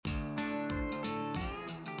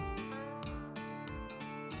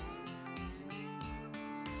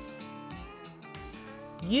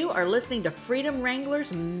You are listening to Freedom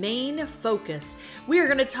Wrangler's Main Focus. We are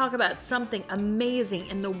going to talk about something amazing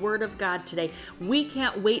in the Word of God today. We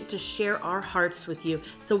can't wait to share our hearts with you.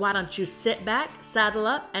 So why don't you sit back, saddle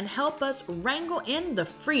up, and help us wrangle in the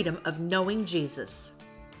freedom of knowing Jesus.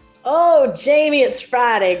 Oh, Jamie, it's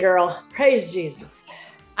Friday, girl. Praise Jesus.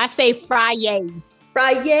 I say Friday.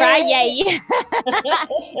 Friday. Friday.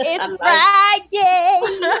 It's Friday.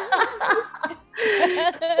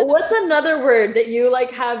 What's another word that you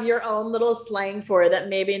have your own little slang for that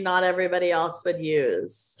maybe not everybody else would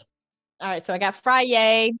use? All right, so I got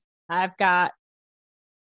Friday. I've got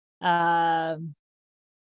I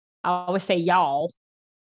always say y'all.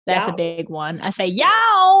 That's a big one. I say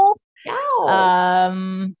y'all. I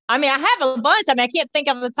mean, I have a bunch. I mean, I can't think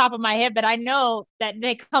of the top of my head, but I know that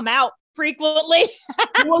they come out frequently.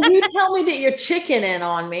 Well, you tell me that you're chickening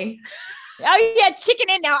on me. Oh yeah, chicken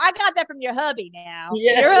in now. I got that from your hubby now.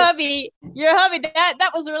 Yeah. Your hubby,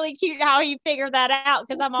 that was really cute how he figured that out,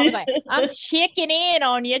 because I'm always like, I'm chicken in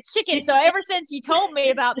on you, chicken. So ever since you told me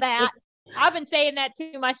about that, I've been saying that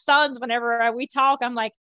to my sons whenever we talk. I'm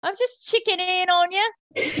like, I'm just chicken in on you.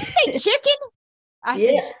 Did you say chicken? I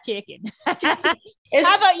said chicken.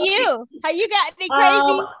 How about you? Have you got any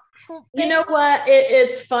crazy? You know what?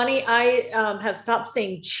 It's funny. I have stopped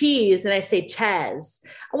saying cheese and I say chaz.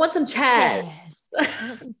 I want some chaz.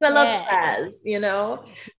 I love chaz, Yeah.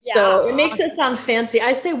 So it makes it sound fancy.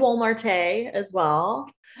 I say Walmart as well.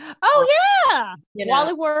 Oh, yeah.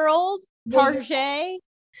 Wally World, Target.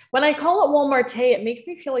 When I call it Walmart, it makes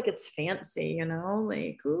me feel like it's fancy,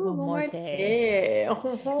 like, ooh, Walmart.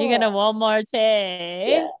 You're gonna Walmart.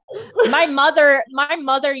 Yes. My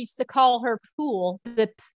mother used to call her pool the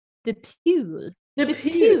pool. The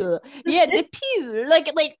pool. Yeah, the pool.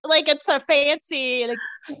 Like it's a fancy,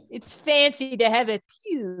 it's fancy to have a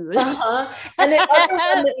pool. And the other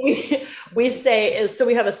one that we say is, so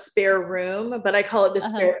we have a spare room, but I call it the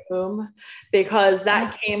spare room because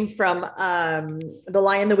that came from The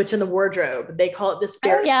Lion, the Witch, and the Wardrobe. They call it the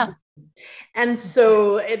spare room. And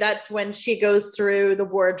so that's when she goes through the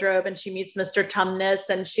wardrobe and she meets Mr. Tumnus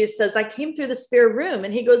and she says, I came through the spare room.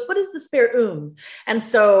 And he goes, what is the spare room? And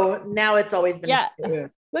so now it's always been a spare room.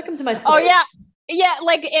 Welcome to my spare room. Yeah.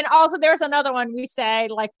 And also there's another one we say,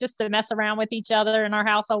 just to mess around with each other in our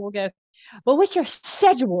household, we'll go, well, what's your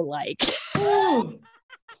schedule like? Oh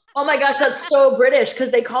my gosh, that's so British, because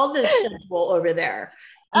they called it a schedule over there.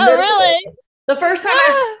 Oh, really? The first time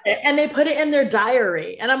I heard it, and they put it in their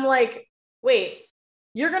diary. And I'm like, wait,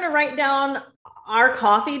 you're going to write down our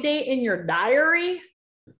coffee date in your diary?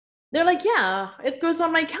 They're like, yeah, it goes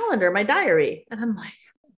on my calendar, my diary. And I'm like,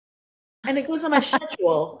 and it goes on my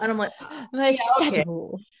schedule. And I'm like, my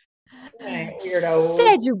schedule. Okay, weirdo.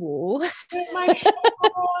 Schedule. My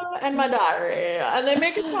schedule and my diary. And they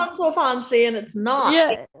make it sound so fancy, and it's not.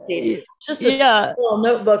 Yeah. It's just a little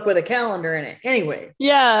notebook with a calendar in it. Anyway.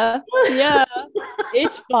 Yeah.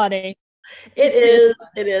 It's funny. It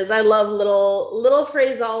is. I love little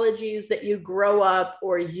phraseologies that you grow up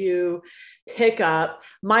or you pick up.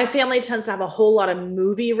 My family tends to have a whole lot of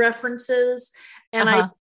movie references. And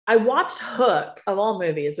I watched Hook, of all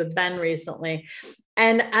movies, with Ben recently.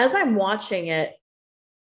 And as I'm watching it,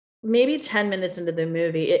 maybe 10 minutes into the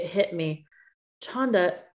movie, it hit me,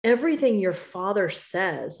 Chanda, everything your father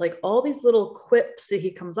says, all these little quips that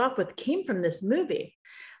he comes off with, came from this movie.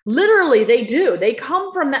 Literally, they do. They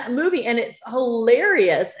come from that movie, and it's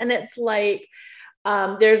hilarious. And it's like,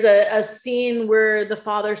 there's a scene where the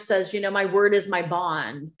father says, my word is my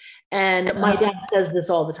bond. And my dad says this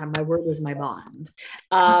all the time, my word is my bond.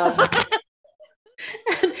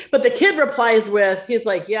 But the kid replies with, he's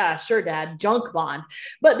like, yeah, sure, Dad, junk bond.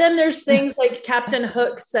 But then there's things like Captain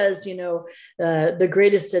Hook says, the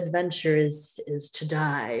greatest adventure is to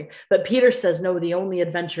die. But Peter says, no, the only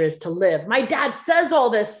adventure is to live. My dad says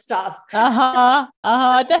all this stuff.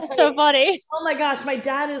 That's so funny. Oh my gosh, my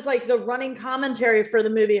dad is like the running commentary for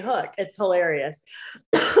the movie Hook. It's hilarious.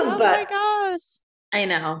 Oh my gosh. I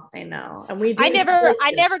know. And I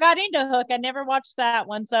never got into Hook. I never watched that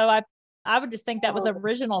one. So I would just think that was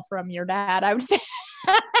original from your dad. I would think.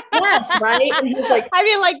 Yes, right. And he's like,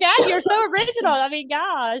 Dad, you're so original. I mean,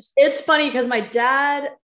 gosh. It's funny because my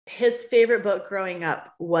dad, his favorite book growing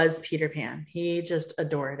up was Peter Pan. He just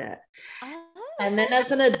adored it. And then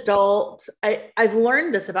as an adult, I've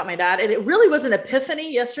learned this about my dad, and it really was an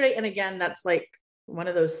epiphany yesterday. And again, that's one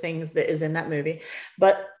of those things that is in that movie,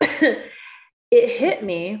 but it hit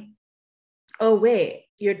me. Oh, wait,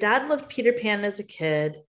 your dad loved Peter Pan as a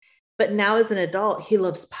kid. But now as an adult, he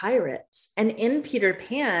loves pirates. And in Peter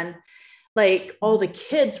Pan, all the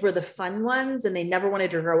kids were the fun ones and they never wanted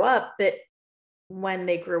to grow up. But when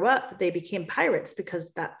they grew up, they became pirates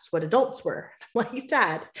because that's what adults were. Like,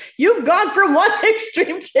 Dad, you've gone from one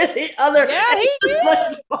extreme to the other. Yeah, he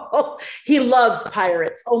did. He loves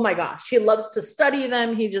pirates. Oh my gosh. He loves to study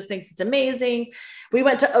them. He just thinks it's amazing. We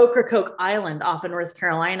went to Ocracoke Island off in North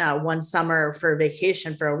Carolina one summer for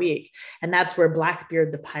vacation for a week. And that's where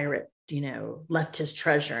Blackbeard the pirate, left his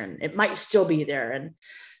treasure, and it might still be there. And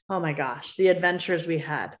oh my gosh, the adventures we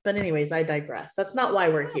had. But anyways, I digress. That's not why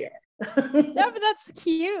we're here. No, but that's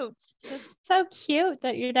cute. It's so cute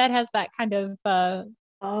that your dad has that kind of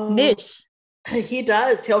niche. He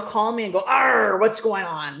does. He'll call me and go, "Arr, what's going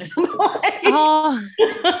on?" Like,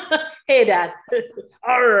 hey, Dad.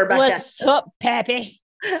 Arr, what's up, Pappy?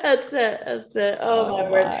 That's it. Oh my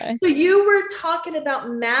word. So you were talking about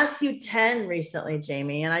Matthew 10 recently,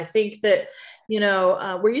 Jamie, and I think that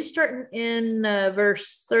were you starting in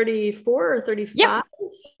verse 34 or 35?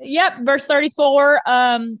 Yep, verse 34.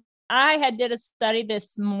 I had did a study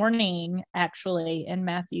this morning, actually, in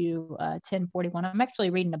Matthew 10:41. I'm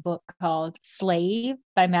actually reading a book called Slave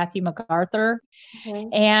by Matthew MacArthur. Okay.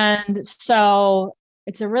 And so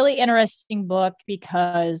it's a really interesting book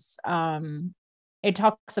because it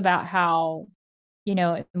talks about how,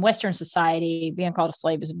 in Western society, being called a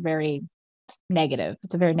slave is very negative.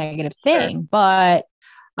 It's a very negative thing. Sure. But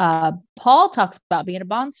Paul talks about being a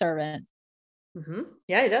bondservant. Mm-hmm.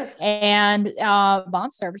 Yeah, he does. And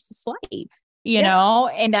bond service is slave,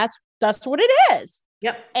 and that's what it is.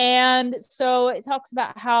 Yep. And so it talks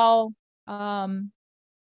about how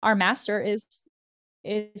our master is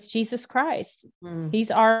Jesus Christ. He's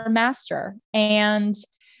our master, and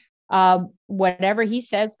whatever he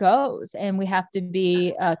says goes, and we have to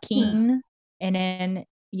be keen, and then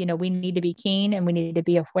we need to be keen, and we need to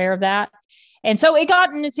be aware of that. And so it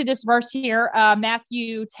got into this verse here,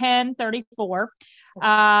 Matthew 10:34.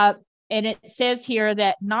 And it says here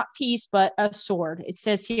that not peace, but a sword. It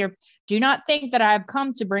says here, do not think that I have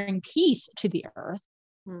come to bring peace to the earth.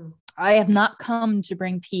 I have not come to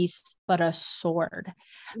bring peace, but a sword.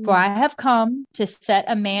 For I have come to set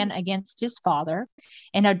a man against his father,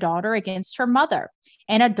 and a daughter against her mother,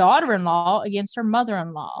 and a daughter-in-law against her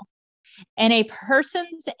mother-in-law. And a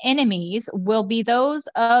person's enemies will be those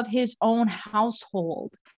of his own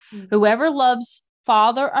household. Whoever loves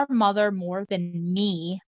father or mother more than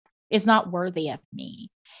me is not worthy of me.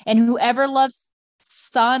 And whoever loves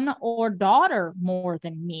son or daughter more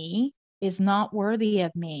than me is not worthy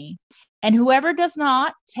of me. And whoever does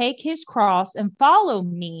not take his cross and follow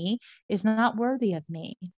me is not worthy of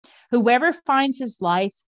me. Whoever finds his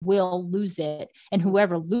life will lose it. And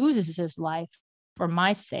whoever loses his life for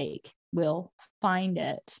my sake will find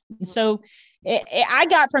it. And so I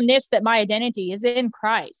got from this that my identity is in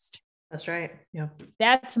Christ. That's right. Yeah.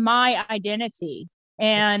 That's my identity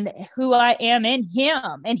and who I am in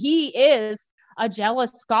him. And he is a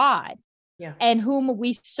jealous God, and whom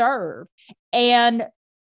we serve. And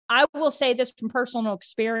I will say this from personal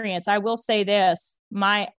experience. I will say this,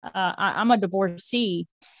 I'm a divorcee,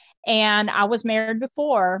 and I was married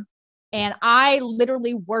before, and I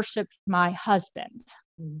literally worshiped my husband.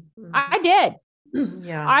 I did.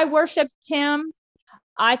 Yeah. I worshiped him.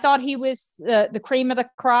 I thought he was the cream of the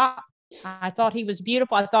crop. I thought he was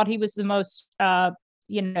beautiful. I thought he was the most,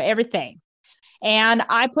 everything. And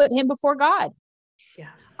I put him before God. Yeah.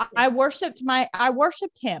 I worshiped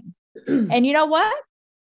him. And you know what?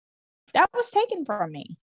 That was taken from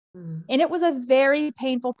me. And it was a very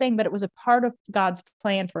painful thing, but it was a part of God's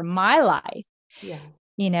plan for my life. Yeah.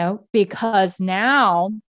 Because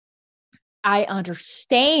now I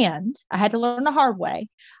understand. I had to learn the hard way.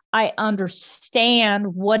 I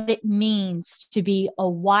understand what it means to be a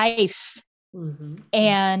wife,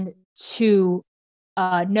 and to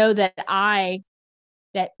know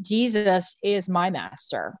that Jesus is my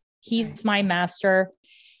master. He's my master,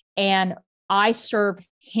 and I serve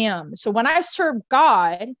him. So when I serve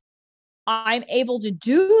God, I'm able to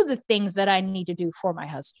do the things that I need to do for my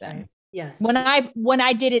husband. Yes. When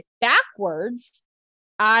I did it backwards,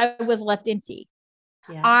 I was left empty.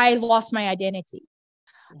 Yeah. I lost my identity.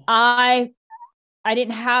 I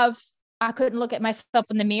couldn't look at myself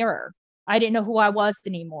in the mirror. I didn't know who I was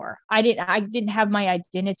anymore. I didn't have my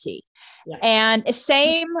identity. Yeah. And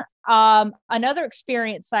same, another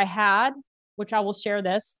experience I had, which I will share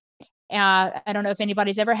this. I don't know if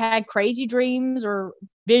anybody's ever had crazy dreams or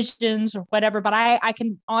visions or whatever, but I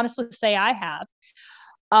can honestly say I have.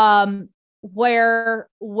 Where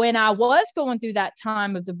when I was going through that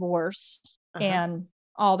time of divorce and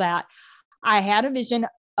all that, I had a vision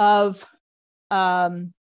of a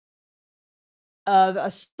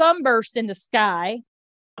sunburst in the sky.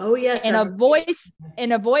 Oh yes. And a voice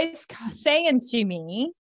saying to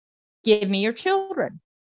me, give me your children.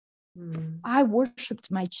 I worshiped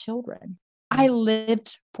my children. I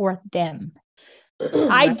lived for them.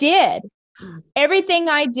 I did. Everything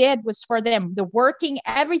I did was for them, the working,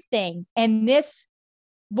 everything. And this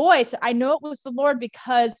voice, I know it was the Lord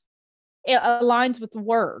because it aligns with the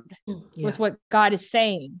word, with what God is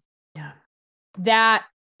saying. Yeah. That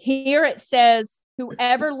here it says,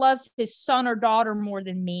 whoever loves his son or daughter more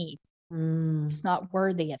than me is not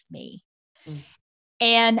worthy of me.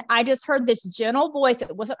 And I just heard this gentle voice.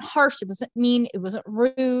 It wasn't harsh. It wasn't mean. It wasn't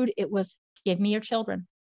rude. It was, give me your children.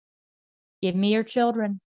 Give me your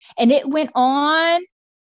children. And it went on,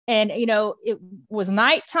 and, it was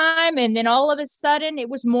nighttime. And then all of a sudden it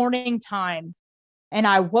was morning time. And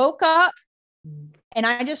I woke up and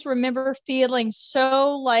I just remember feeling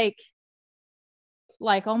so like,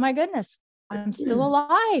 oh my goodness, I'm still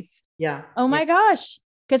alive. Yeah. Oh my gosh.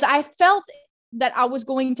 Because I felt that I was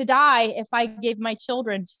going to die if I gave my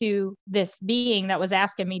children to this being that was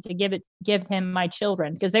asking me to give him my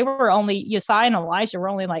children. Because they were only, Uzziah and Elijah were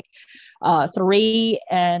only like 3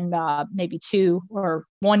 and maybe 2 or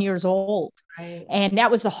 1 years old. Right. And that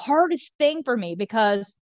was the hardest thing for me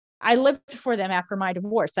because I lived for them after my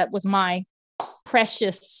divorce. That was my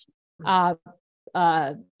precious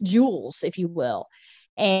jewels, if you will.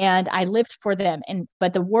 And I lived for them.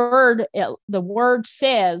 But the word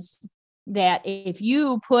says that if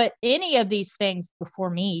you put any of these things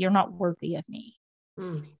before me, you're not worthy of me.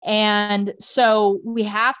 And so we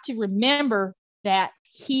have to remember that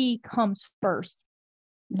he comes first.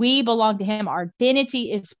 We belong to him. Our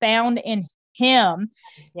identity is found in him.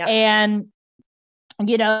 Yep. And,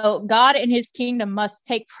 God and his kingdom must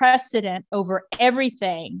take precedent over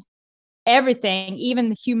everything, even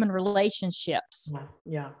the human relationships.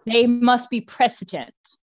 Yeah. They must be precedent.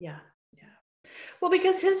 Yeah. Well,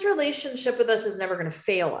 because his relationship with us is never going to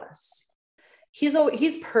fail us.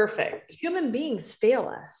 He's perfect. Human beings fail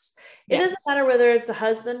us. It doesn't matter whether it's a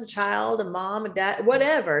husband, a child, a mom, a dad,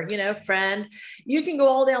 whatever, friend. You can go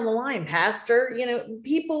all down the line, pastor.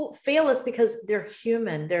 People fail us because they're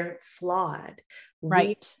human. They're flawed.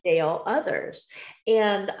 Right. We fail others.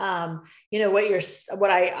 And,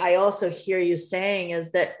 what I also hear you saying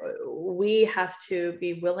is that we have to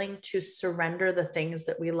be willing to surrender the things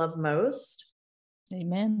that we love most.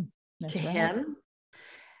 Amen. That's to right. him,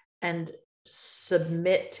 and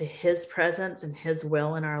submit to his presence and his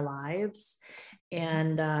will in our lives.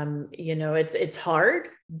 And, it's hard,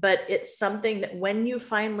 but it's something that when you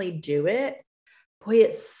finally do it, boy,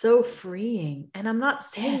 it's so freeing. And I'm not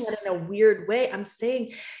saying that in a weird way. I'm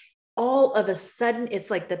saying all of a sudden it's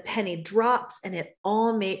like the penny drops and it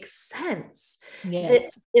all makes sense.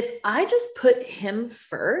 Yes. If I just put him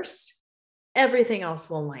first, everything else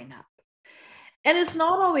will line up. And it's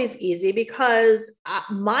not always easy because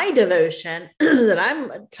my devotion that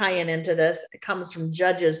I'm tying into this comes from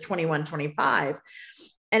Judges 21:25.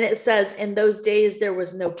 And it says, in those days, there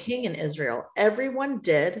was no king in Israel. Everyone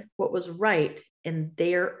did what was right in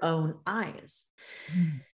their own eyes.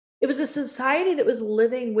 It was a society that was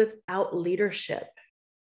living without leadership.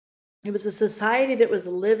 It was a society that was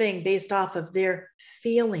living based off of their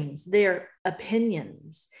feelings, their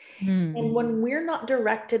opinions. And when we're not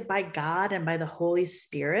directed by God and by the Holy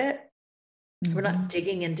Spirit, we're not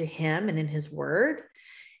digging into him and in his word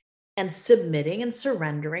and submitting and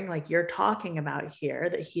surrendering like you're talking about here,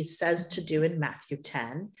 that he says to do in Matthew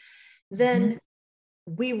 10, then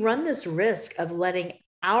we run this risk of letting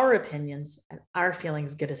our opinions and our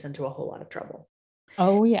feelings get us into a whole lot of trouble.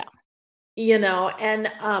 Oh, yeah.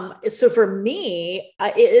 So for me,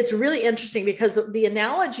 it's really interesting because the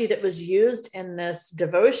analogy that was used in this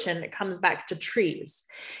devotion, it comes back to trees.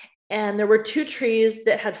 And there were 2 trees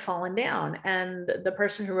that had fallen down. And the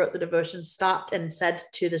person who wrote the devotion stopped and said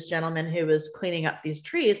to this gentleman who was cleaning up these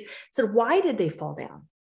trees, said, why did they fall down?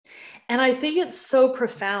 And I think it's so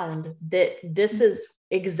profound that this is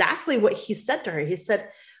exactly what he said to her. He said,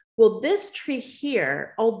 well, this tree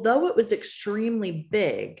here, although it was extremely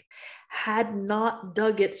big, had not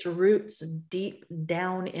dug its roots deep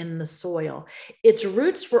down in the soil. Its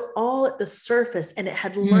roots were all at the surface, and it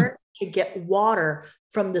had learned to get water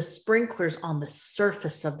from the sprinklers on the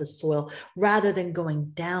surface of the soil rather than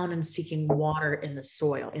going down and seeking water in the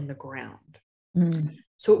soil, in the ground.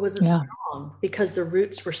 So it wasn't strong because the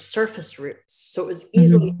roots were surface roots. So it was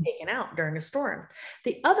easily taken out during a storm.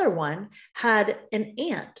 The other one had an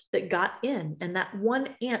ant that got in, and that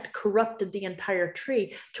one ant corrupted the entire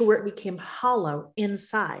tree to where it became hollow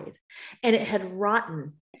inside, and it had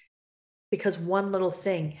rotten because one little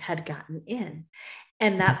thing had gotten in.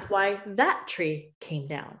 And that's why that tree came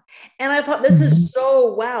down. And I thought, this is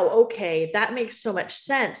so, wow, okay, that makes so much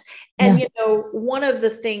sense. And, you know, one of the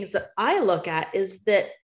things that I look at is that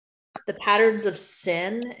the patterns of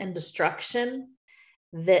sin and destruction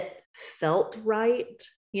that felt right,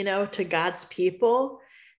 you know, to God's people,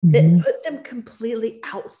 that put them completely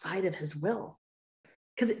outside of his will.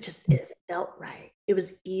 Because it felt right. It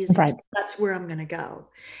was easy. Right. That's where I'm going to go.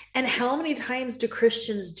 And how many times do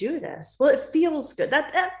Christians do this? Well, it feels good.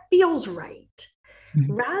 That feels right.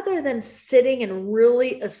 Rather than sitting and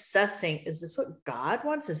really assessing, is this what God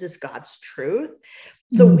wants? Is this God's truth?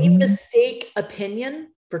 So we mistake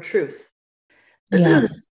opinion for truth. Yeah.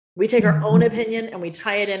 We take our own opinion and we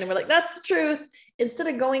tie it in and we're like, that's the truth. Instead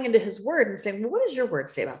of going into his word and saying, well, what does your word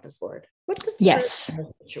say about this, Lord? What's the truth in this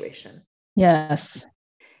situation? Yes.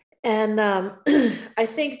 And I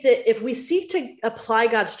think that if we seek to apply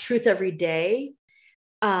God's truth every day,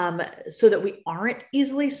 so that we aren't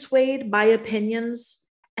easily swayed by opinions,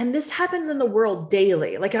 and this happens in the world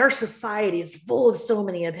daily, like our society is full of so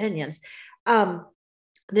many opinions,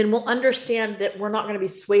 then we'll understand that we're not going to be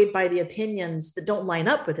swayed by the opinions that don't line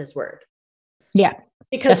up with his word. Yeah.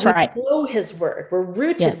 Because we know his word. We're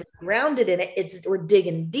rooted, we're grounded in it. We're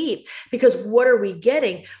digging deep, because what are we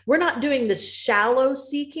getting? We're not doing this shallow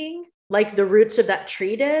seeking like the roots of that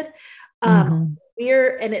tree did. And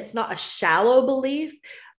it's not a shallow belief,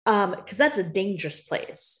 because that's a dangerous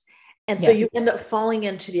place. And so you end up falling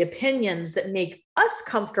into the opinions that make us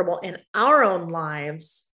comfortable in our own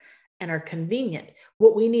lives and are convenient.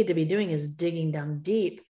 What we need to be doing is digging down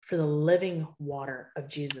deep for the living water of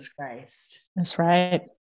Jesus Christ. That's right.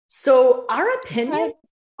 So our opinions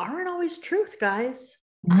aren't always truth, guys.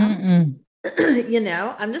 You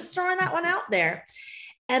know, I'm just throwing that one out there.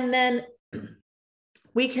 And then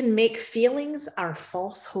we can make feelings our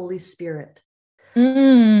false Holy Spirit.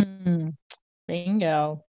 Bingo.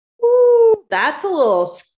 Ooh, that's a little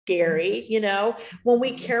scary, you know, when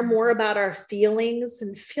we care more about our feelings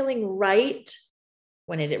and feeling right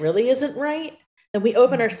when it really isn't right, then we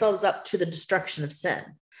open ourselves up to the destruction of sin,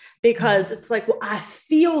 because it's like, well, I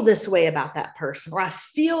feel this way about that person, or I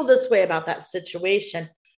feel this way about that situation.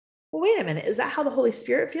 Well, wait a minute. Is that how the Holy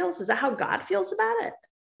Spirit feels? Is that how God feels about it?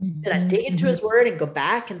 Did I dig into his word and go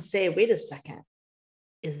back and say, wait a second,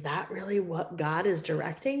 is that really what God is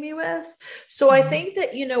directing me with? So I think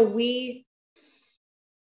that, you know, we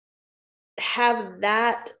have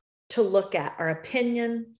that to look at, our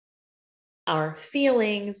opinion, our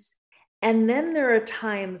feelings. And then there are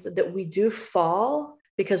times that we do fall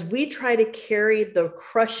because we try to carry the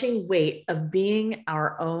crushing weight of being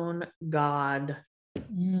our own God.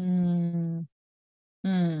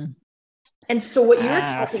 And so what you were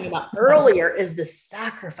talking about earlier is the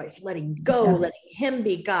sacrifice, letting go, letting him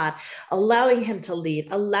be God, allowing him to lead,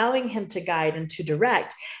 allowing him to guide and to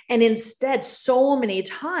direct. And instead, so many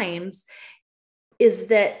times is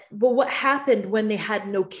that, well, what happened when they had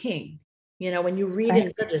no king? You know, when you read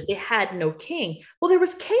in Judges, they had no king. Well, there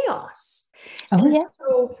was chaos.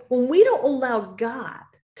 So when we don't allow God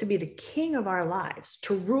to be the king of our lives,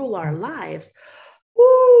 to rule our lives,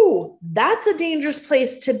 ooh, that's a dangerous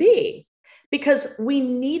place to be, because we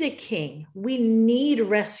need a king. We need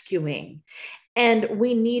rescuing. And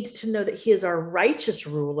we need to know that he is our righteous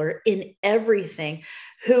ruler in everything,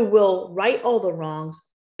 who will right all the wrongs,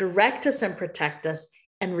 direct us and protect us,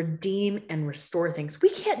 and redeem and restore things. We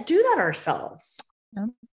can't do that ourselves.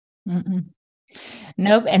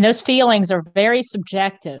 Nope. And those feelings are very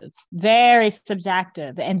subjective.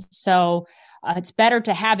 And so it's better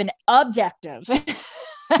to have an objective.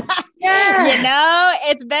 You know,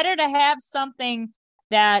 it's better to have something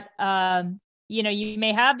that, you know, you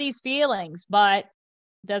may have these feelings, but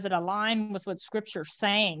does it align with what Scripture's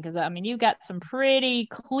saying? Because, I mean, you've got some pretty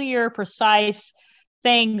clear, precise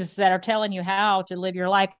things that are telling you how to live your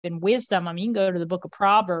life in wisdom. I mean, you can go to the book of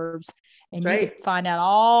Proverbs and you can find out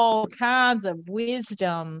all kinds of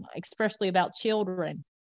wisdom, especially about children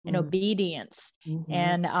and obedience,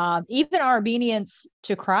 and even our obedience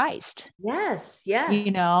to Christ. Yes. You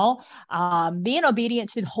know, being obedient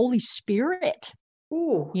to the Holy Spirit.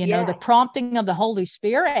 Ooh, you know, the prompting of the Holy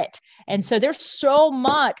Spirit. And so there's so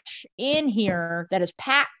much in here that is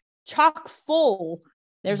packed, chock full.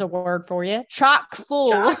 There's a word for you. Chock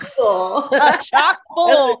full. Chock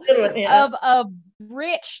full of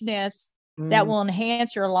richness that will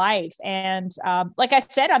enhance your life. And like I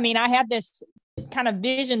said, I mean, I had this kind of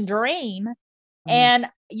vision dream, and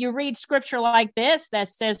you read scripture like this that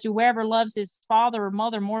says, whoever loves his father or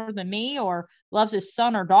mother more than me, or loves his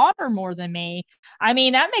son or daughter more than me. I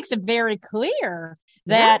mean, that makes it very clear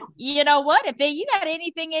that, you know what, if you got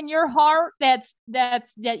anything in your heart that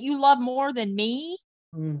you love more than me,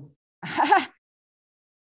 Mm.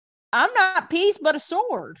 I'm not peace, but a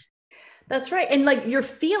sword. That's right. And like your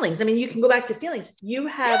feelings, I mean, you can go back to feelings. You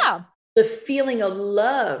have Yeah. the feeling of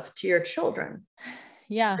love to your children.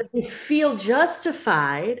 Yeah. So you feel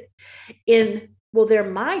justified in, well, they're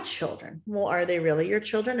my children. Well, are they really your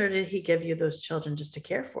children, or did he give you those children just to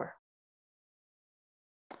care for?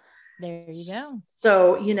 There you go.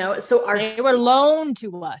 So, so they were loaned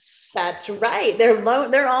to us. That's right.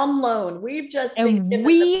 They're on loan. We've just and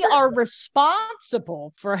we are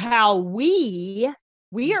responsible for how we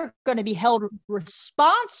are going to be held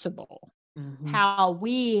responsible. How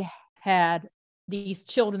we had these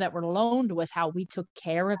children that were loaned to us, how we took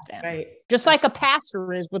care of them. Right. Just like a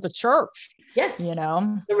pastor is with a church. Yes.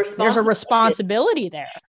 There's a responsibility there.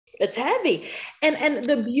 It's heavy. And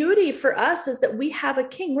the beauty for us is that we have a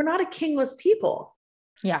king. We're not a kingless people.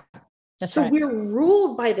 Yeah. That's so right. We're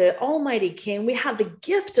ruled by the Almighty King. We have the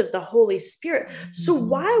gift of the Holy Spirit. So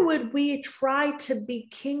why would we try to be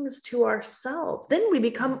kings to ourselves? Then we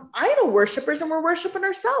become idol worshipers and we're worshiping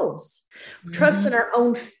ourselves. Trust in our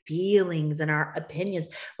own feelings and our opinions.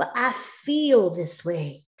 But I feel this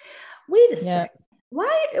way. Wait a second.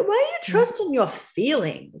 Why are you trusting your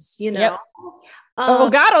feelings?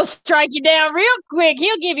 God will strike you down real quick.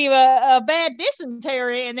 He'll give you a bad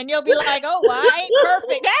dysentery, and then you'll be like, "Oh, well, I ain't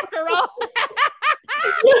perfect after all."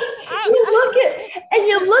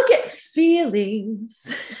 you look at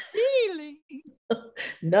feelings.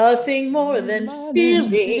 Nothing more than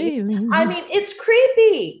feelings. I mean, it's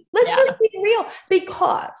creepy. Let's just be real.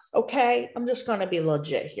 Because, okay, I'm just going to be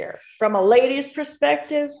legit here. From a lady's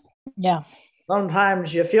perspective. Yeah.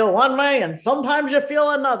 Sometimes you feel one way and sometimes you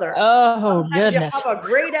feel another. Oh, sometimes goodness. You have a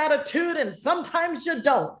great attitude and sometimes you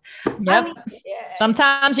don't. Yep. I mean,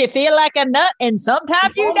 sometimes you feel like a nut and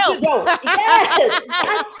sometimes you don't. Yes,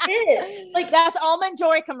 that's it. Like that's Almond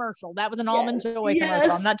Joy commercial. That was an Almond Joy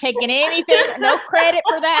commercial. I'm not taking anything, no credit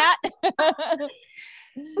for that.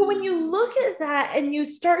 But when you look at that and you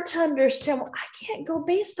start to understand, well, I can't go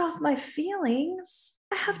based off my feelings.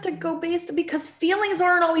 I have to go because feelings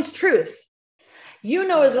aren't always truth. You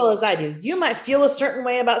know as well as I do. You might feel a certain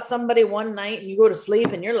way about somebody one night and you go to sleep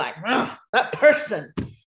and you're like, that person.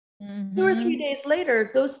 2 or 3 days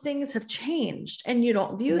later, those things have changed and you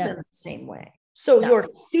don't view them the same way. So your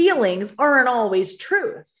feelings aren't always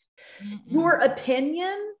truth. Your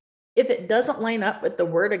opinion, if it doesn't line up with the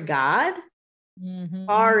word of God,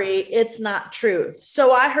 sorry, it's not truth.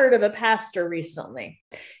 So I heard of a pastor recently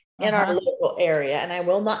in our local area, and I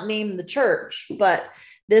will not name the church, but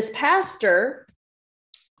this pastor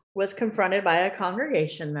was confronted by a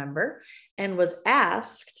congregation member and was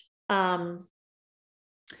asked, why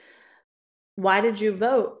did you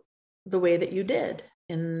vote the way that you did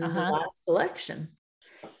in the last election?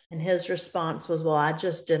 And his response was, well, I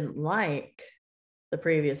just didn't like the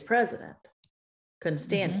previous president. Couldn't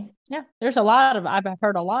stand him. Yeah, I've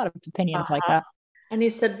heard a lot of opinions like that. And he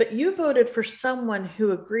said, but you voted for someone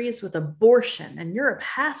who agrees with abortion and you're a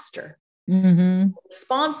pastor. The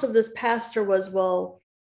response of this pastor was, well,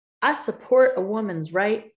 I support a woman's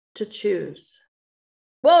right to choose.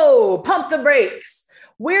 Whoa, pump the brakes.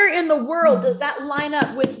 Where in the world does that line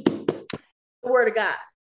up with the word of God?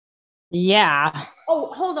 Yeah.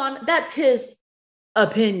 Oh, hold on. That's his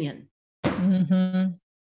opinion. And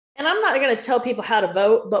I'm not going to tell people how to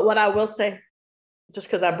vote, but what I will say, just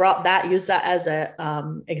because I use that as a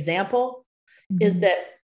example, is that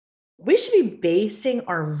we should be basing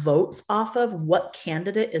our votes off of what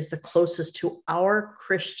candidate is the closest to our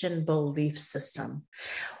Christian belief system.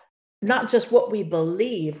 Not just what we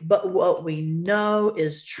believe, but what we know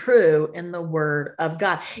is true in the word of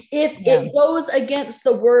God. If it goes against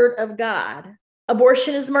the word of God,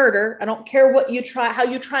 abortion is murder. I don't care what you try, how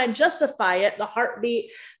you try and justify it, the heartbeat,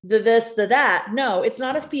 the this, the that. No, it's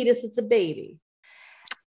not a fetus, it's a baby.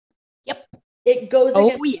 Yep. It goes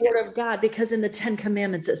against the word of God because in the 10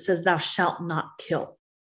 Commandments, it says, thou shalt not kill.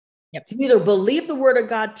 Yep. You either believe the word of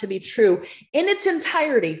God to be true in its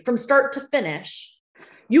entirety from start to finish.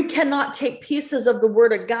 You cannot take pieces of the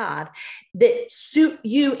word of God that suit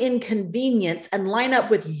you inconvenience and line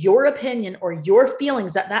up with your opinion or your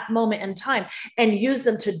feelings at that moment in time and use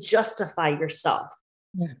them to justify yourself.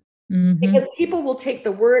 Because people will take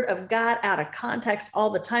the word of God out of context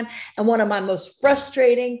all the time. And one of my most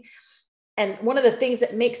frustrating and one of the things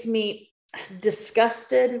that makes me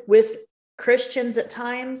disgusted with Christians at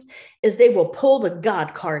times is they will pull the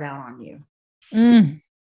God card out on you.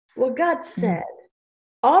 Well, God said,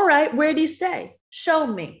 all right, where do you say? Show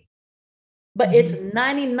me. But it's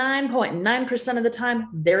 99.9% of the time,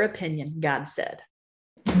 their opinion, God said.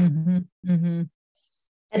 And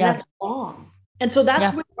that's wrong. And so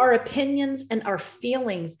that's where our opinions and our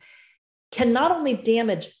feelings can not only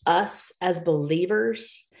damage us as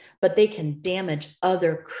believers, but they can damage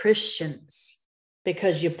other Christians,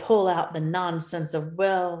 because you pull out the nonsense of,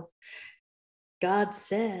 well, God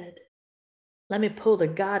said, let me pull the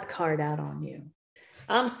God card out on you.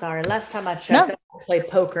 I'm sorry. Last time I checked, I don't play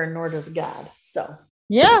poker, nor does God. So.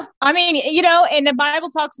 Yeah. I mean, you know, and the Bible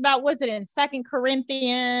talks about, was it in 2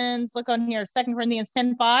 Corinthians? Look on here, 2 Corinthians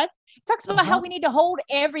 10:5. It talks about how we need to hold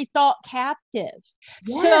every thought captive.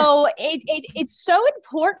 Yeah. So it's so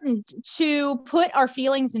important to put our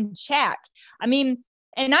feelings in check. I mean,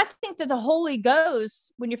 and I think that the Holy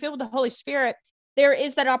Ghost, when you're filled with the Holy Spirit, there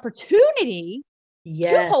is that opportunity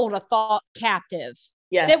to hold a thought captive.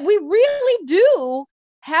 Yes. That we really do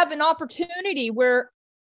have an opportunity where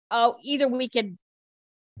either we could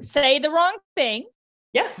say the wrong thing.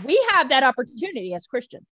 Yeah. We have that opportunity as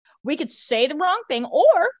Christians. We could say the wrong thing,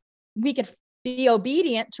 or we could be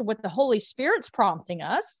obedient to what the Holy Spirit's prompting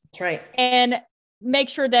us. That's right. And make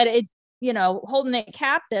sure that it, you know, holding it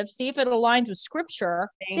captive, see if it aligns with scripture,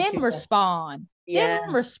 then respond. Yeah.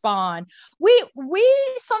 Then respond. We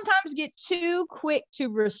sometimes get too quick to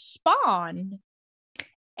respond,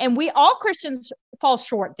 and all Christians fall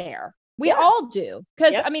short there. We all do,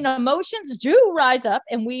 because I mean, emotions do rise up,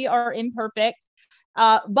 and we are imperfect.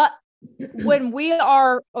 But when we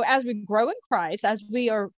are, as we grow in Christ, as we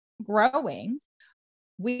are growing,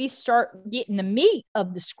 we start getting the meat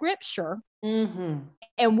of the scripture, and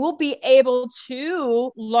we'll be able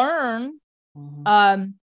to learn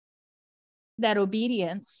that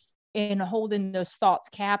obedience in holding those thoughts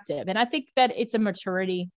captive. And I think that it's a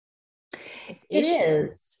maturity issue.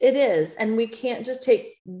 It is. And we can't just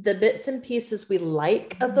take the bits and pieces we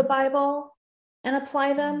like of the Bible and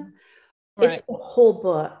apply them. Right. It's the whole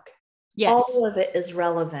book. Yes. All of it is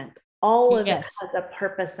relevant. All of it has a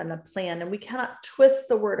purpose and a plan. And we cannot twist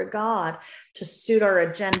the word of God to suit our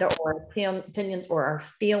agenda or our opinions or our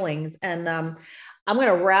feelings. And I'm going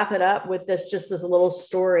to wrap it up with this little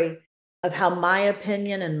story of how my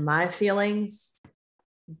opinion and my feelings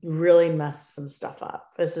really messed some stuff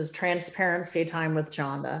up. This is transparency time with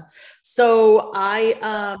Chanda. So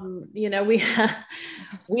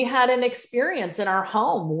we had an experience in our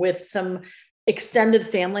home with some extended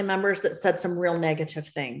family members that said some real negative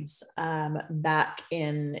things back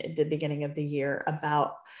in the beginning of the year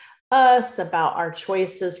about us, about our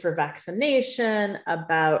choices for vaccination,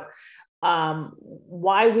 about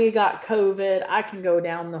why we got COVID. I can go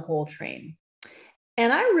down the whole train.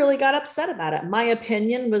 And I really got upset about it. My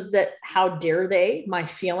opinion was that how dare they? My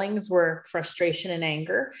feelings were frustration and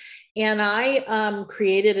anger. And I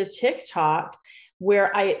created a TikTok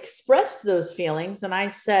where I expressed those feelings. And I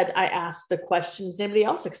asked the questions, anybody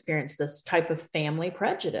else experienced this type of family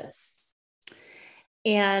prejudice?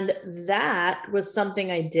 And that was something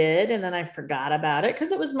I did. And then I forgot about it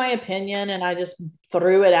because it was my opinion. And I just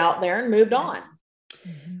threw it out there and moved on.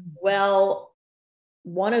 Well,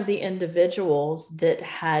 one of the individuals that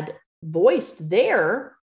had voiced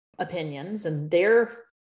their opinions and their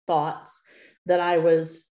thoughts that I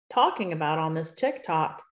was talking about on this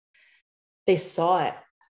TikTok, they saw it,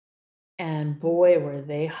 and boy, were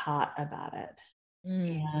they hot about it.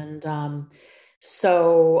 And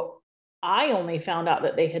so I only found out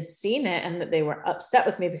that they had seen it and that they were upset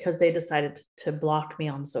with me because they decided to block me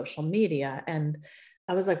on social media. And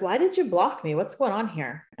I was like, why did you block me? What's going on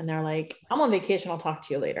here? And they're like, I'm on vacation. I'll talk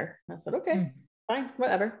to you later. And I said, okay, fine,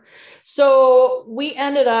 whatever. So we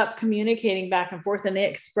ended up communicating back and forth, and they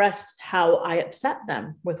expressed how I upset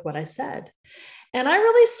them with what I said. And I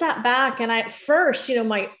really sat back, and at first,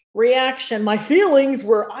 my reaction, my feelings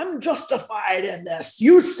were, I'm justified in this.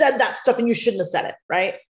 You said that stuff and you shouldn't have said it.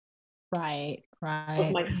 Right. Right. That was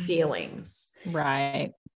my feelings.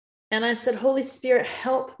 Right. And I said, Holy Spirit,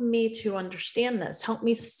 help me to understand this. Help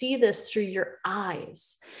me see this through your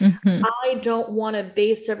eyes. I don't want to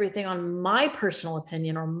base everything on my personal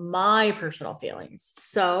opinion or my personal feelings.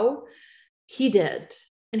 So he did.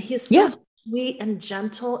 And he's so sweet and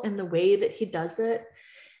gentle in the way that he does it.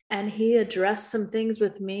 And he addressed some things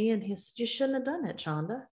with me. And he said, you shouldn't have done it,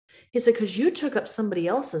 Chanda. He said, because you took up somebody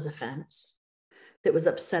else's offense that was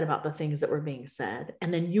upset about the things that were being said.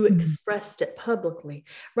 And then you expressed it publicly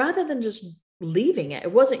rather than just leaving it.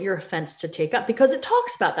 It wasn't your offense to take up, because it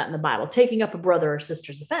talks about that in the Bible, taking up a brother or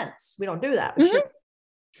sister's offense. We don't do that.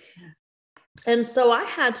 And so I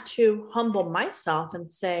had to humble myself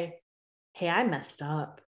and say, hey, I messed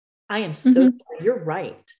up. I am so sorry. You're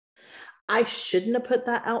right. I shouldn't have put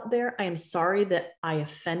that out there. I am sorry that I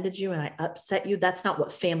offended you and I upset you. That's not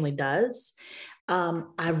what family does.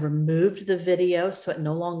 I removed the video so it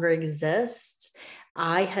no longer exists.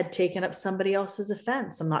 I had taken up somebody else's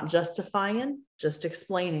offense. I'm not justifying, just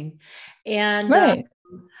explaining. And Right.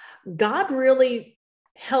 God really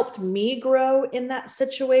helped me grow in that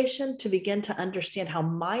situation to begin to understand how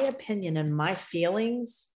my opinion and my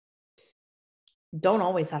feelings don't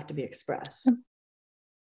always have to be expressed.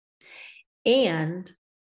 And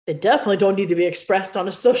they definitely don't need to be expressed on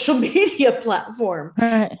a social media platform,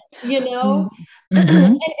 Right. Mm-hmm.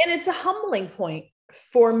 And it's a humbling point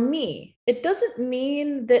for me. It doesn't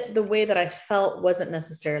mean that the way that I felt wasn't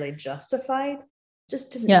necessarily justified,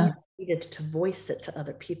 just didn't mean I needed to voice it to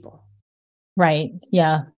other people. Right.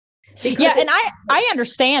 Yeah. Because and I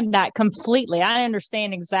understand that completely. I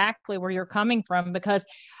understand exactly where you're coming from, because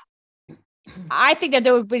I think that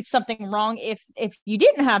there would be something wrong if you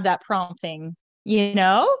didn't have that prompting,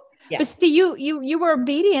 Yeah. But see, you were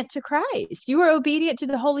obedient to Christ. You were obedient to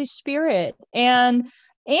the Holy Spirit, and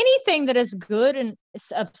anything that is good and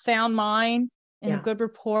of sound mind and a good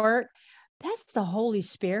report, that's the Holy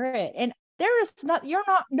Spirit. And there is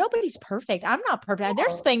nobody's perfect. I'm not perfect.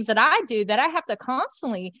 There's things that I do that I have to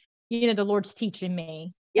constantly, the Lord's teaching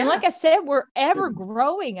me. And like I said, we're ever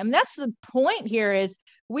growing. And that's the point here, is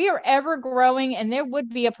we are ever growing. And there would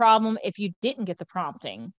be a problem if you didn't get the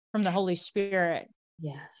prompting from the Holy Spirit.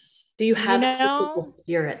 Yes. Do you have a teachable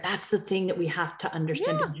spirit? That's the thing that we have to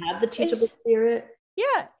understand. Do you have the teachable spirit?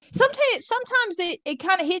 Yeah. Sometimes it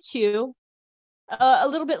kind of hits you a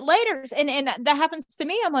little bit later. And that happens to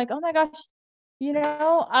me. I'm like, oh my gosh,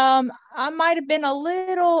 I might have been a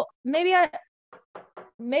little, maybe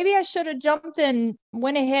I should have jumped and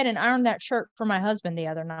went ahead and ironed that shirt for my husband the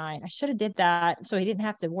other night. I should have did that so he didn't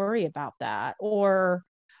have to worry about that. Or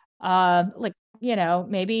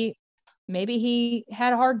maybe he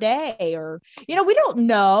had a hard day, or, we don't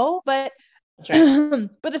know, but right.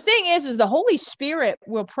 But the thing is the Holy Spirit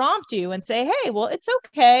will prompt you and say, hey, well, it's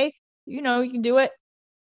okay. You can do it,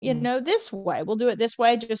 this way. We'll do it this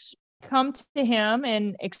way. Just come to him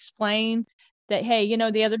and explain that, hey,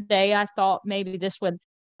 the other day I thought maybe this would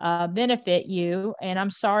benefit you, and I'm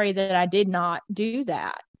sorry that I did not do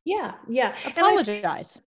that. Yeah.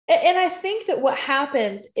 Apologize. And I think that what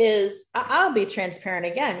happens is, I'll be transparent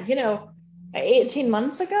again, 18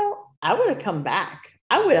 months ago, I would have come back.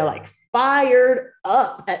 I would have fired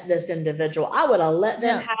up at this individual. I would have let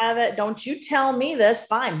them have it. Don't you tell me this.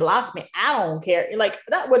 Fine. Block me. I don't care.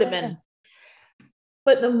 That would have been.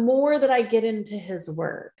 But the more that I get into his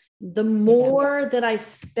word, the more that I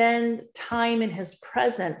spend time in his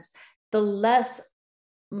presence, the less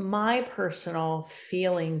my personal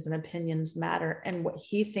feelings and opinions matter, and what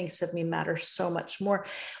he thinks of me matters so much more.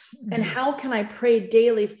 Mm-hmm. And how can I pray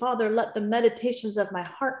daily, Father, let the meditations of my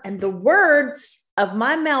heart and the words of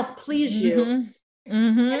my mouth please you.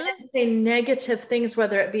 Mm-hmm. And then say negative things,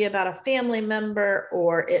 whether it be about a family member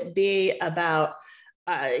or it be about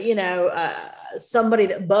somebody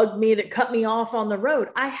that bugged me, that cut me off on the road.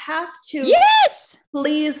 I have to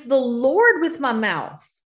please the Lord with my mouth.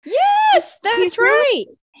 Yes, that's right.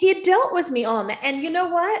 He dealt with me on that. And you know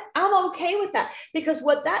what? I'm okay with that, because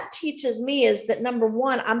what that teaches me is that, number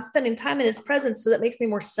one, I'm spending time in his presence. So that makes me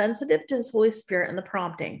more sensitive to his Holy Spirit and the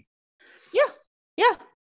prompting. Yeah.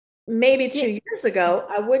 Maybe 2 years ago,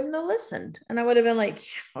 I wouldn't have listened, and I would have been like,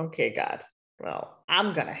 okay, God, well,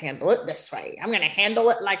 I'm going to handle it this way. I'm going to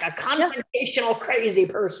handle it like a confrontational, crazy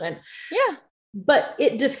person. Yeah. But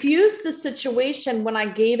it diffused the situation when I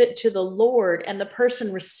gave it to the Lord, and the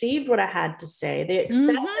person received what I had to say. They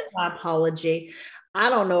accepted my apology.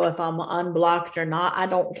 I don't know if I'm unblocked or not. I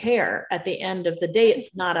don't care. At the end of the day,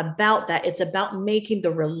 it's not about that. It's about making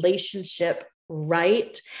the relationship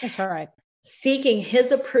right. That's right. Seeking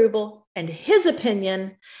his approval and his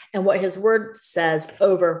opinion and what his word says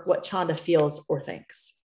over what Chanda feels or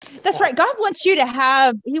thinks. That's right. God wants you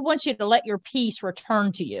he wants you to let your peace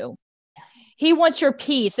return to you. He wants your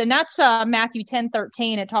peace. And that's Matthew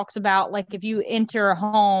 10:13. It talks about, if you enter a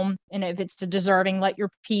home, and if it's deserving, let your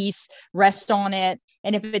peace rest on it.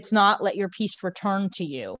 And if it's not, let your peace return to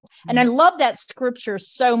you. And I love that scripture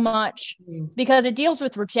so much because it deals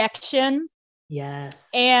with rejection. Yes.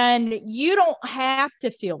 And you don't have to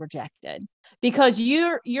feel rejected, because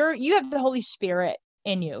you have the Holy Spirit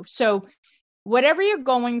in you. So whatever you're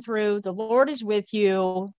going through, the Lord is with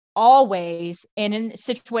you always. And in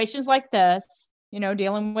situations like this,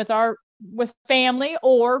 dealing with family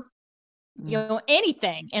or,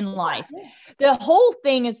 anything in life, the whole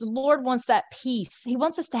thing is the Lord wants that peace. He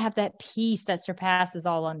wants us to have that peace that surpasses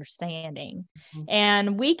all understanding.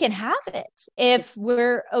 And we can have it if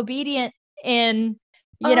we're obedient in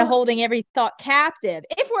holding every thought captive.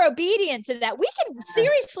 If we're obedient to that, we can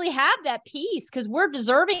seriously have that peace because we're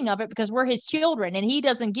deserving of it because we're his children. And he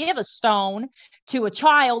doesn't give a stone to a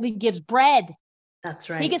child. He gives bread. That's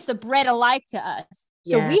right. He gets the bread of life to us.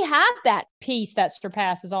 So we have that peace that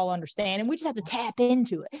surpasses all understanding. We just have to tap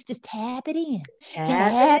into it. Just tap it in.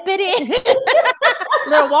 Tap it in.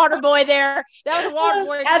 Little water boy there. That was a water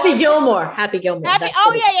boy. Happy Gilmore. Yeah. Happy Gilmore.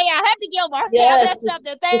 Yes, Yeah, that's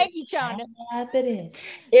something. Thank you, Chanda. Tap it in.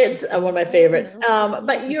 It's one of my favorites.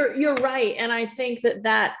 But you're right. And I think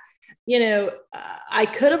that, I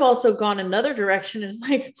could have also gone another direction. It's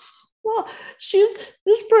like, well,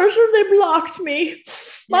 this person, they blocked me.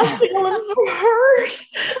 My feelings are hurt.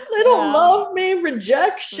 They don't love me.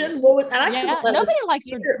 Rejection. Nobody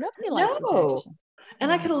likes rejection.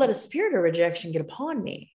 And I could have let a spirit of rejection get upon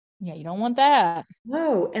me. Yeah, you don't want that.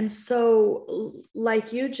 No. And so,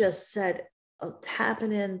 like you just said,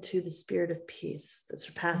 tapping into the spirit of peace that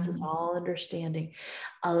surpasses all understanding,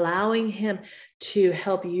 allowing him to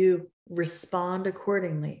help you respond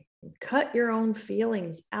accordingly. Cut your own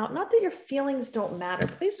feelings out. Not that your feelings don't matter.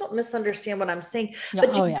 Please don't misunderstand what I'm saying.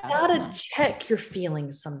 But you gotta check your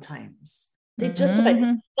feelings sometimes. They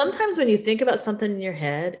sometimes when you think about something in your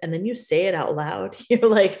head and then you say it out loud, you're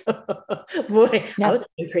like, boy, I was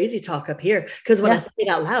doing crazy talk up here. Because when I say it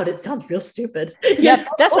out loud, it sounds real stupid. Yeah,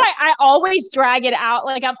 that's why I always drag it out.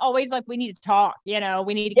 Like I'm always like, we need to talk, we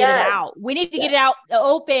need to get it out. We need to get it out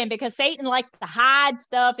open because Satan likes to hide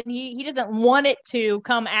stuff and he doesn't want it to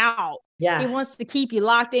come out. Yeah. He wants to keep you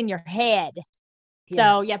locked in your head.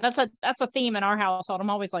 So that's a theme in our household.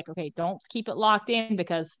 I'm always like, okay, don't keep it locked in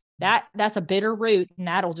because that's a bitter root and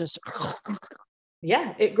that'll just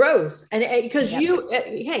it grows. And because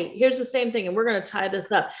here's the same thing, and we're going to tie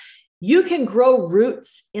this up. You can grow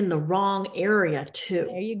roots in the wrong area too.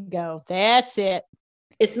 There you go. That's it.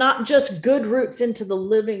 It's not just good roots into the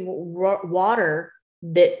living water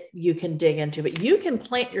that you can dig into, but you can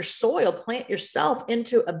plant yourself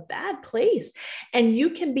into a bad place and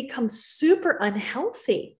you can become super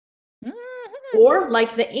unhealthy. Or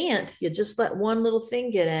like the ant, you just let one little thing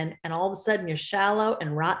get in and all of a sudden you're shallow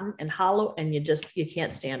and rotten and hollow and you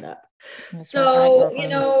can't stand up. That's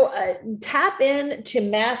tap in to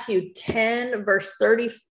Matthew 10 verse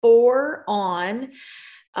 34 on,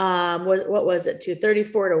 what was it to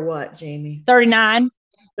 34 to what, Jamie? 39.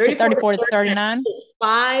 34 to 39.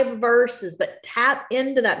 5 verses, but tap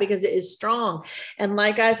into that because it is strong. And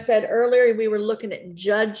like I said earlier, we were looking at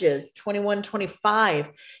Judges 21-25.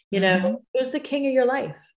 Who's the king of your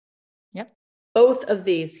life? Yep. Both of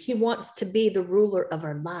these, he wants to be the ruler of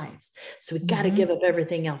our lives. So we got to give up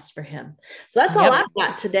everything else for him. So that's all I've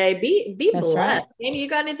got today. Be blessed. Right. Amy, you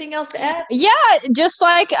got anything else to add? Yeah, just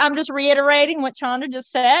like I'm just reiterating what Chanda just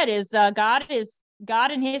said is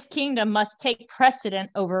God and his kingdom must take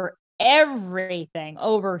precedent over everything,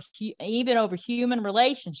 even over human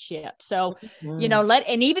relationships. So,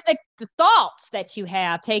 and even the thoughts that you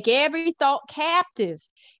have, take every thought captive,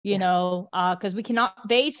 because we cannot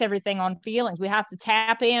base everything on feelings. We have to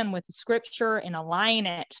tap in with the scripture and align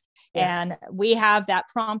it. Yes. And we have that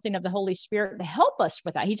prompting of the Holy Spirit to help us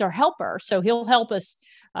with that. He's our helper. So he'll help us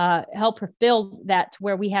help fulfill that to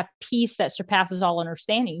where we have peace that surpasses all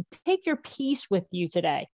understanding. Take your peace with you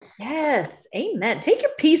today. Yes. Amen. Take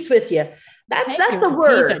your peace with you. That's the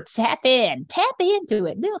word. Tap into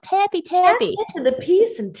it. Little tappy. Tap into the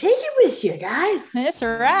peace and take it with you, guys. That's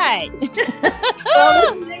right.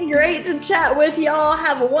 Well, it's been great to chat with y'all.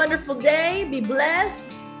 Have a wonderful day. Be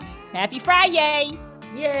blessed. Happy Friday.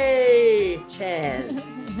 Yay, Chaz.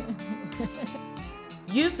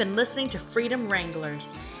 You've been listening to Freedom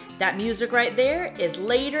Wranglers. That music right there is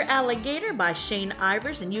Later Alligator by Shane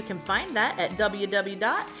Ivers, and you can find that at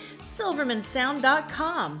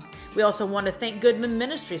www.silvermansound.com. We also want to thank Goodman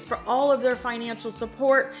Ministries for all of their financial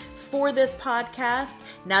support for this podcast.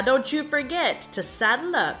 Now, don't you forget to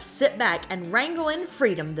saddle up, sit back, and wrangle in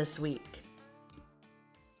freedom this week.